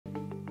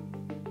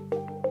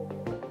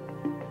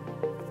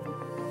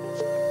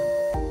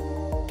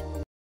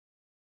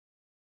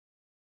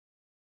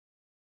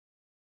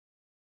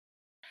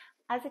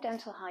As a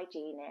dental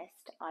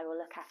hygienist, I will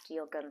look after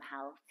your gum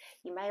health.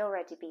 You may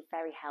already be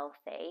very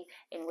healthy,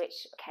 in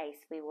which case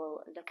we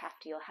will look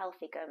after your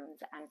healthy gums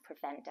and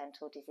prevent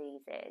dental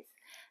diseases.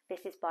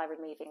 This is by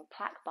removing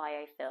plaque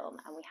biofilm,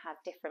 and we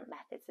have different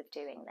methods of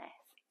doing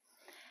this.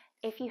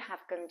 If you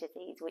have gum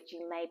disease, which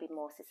you may be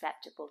more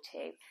susceptible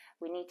to,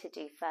 we need to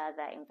do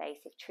further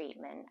invasive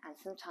treatment, and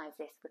sometimes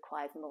this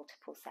requires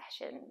multiple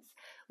sessions.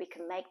 We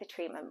can make the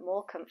treatment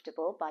more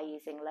comfortable by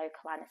using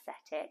local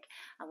anaesthetic,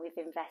 and we've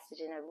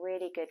invested in a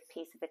really good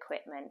piece of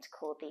equipment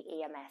called the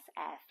EMS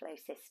airflow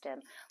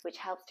system, which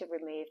helps to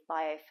remove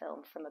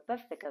biofilm from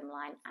above the gum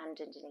line and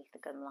underneath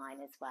the gum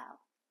line as well.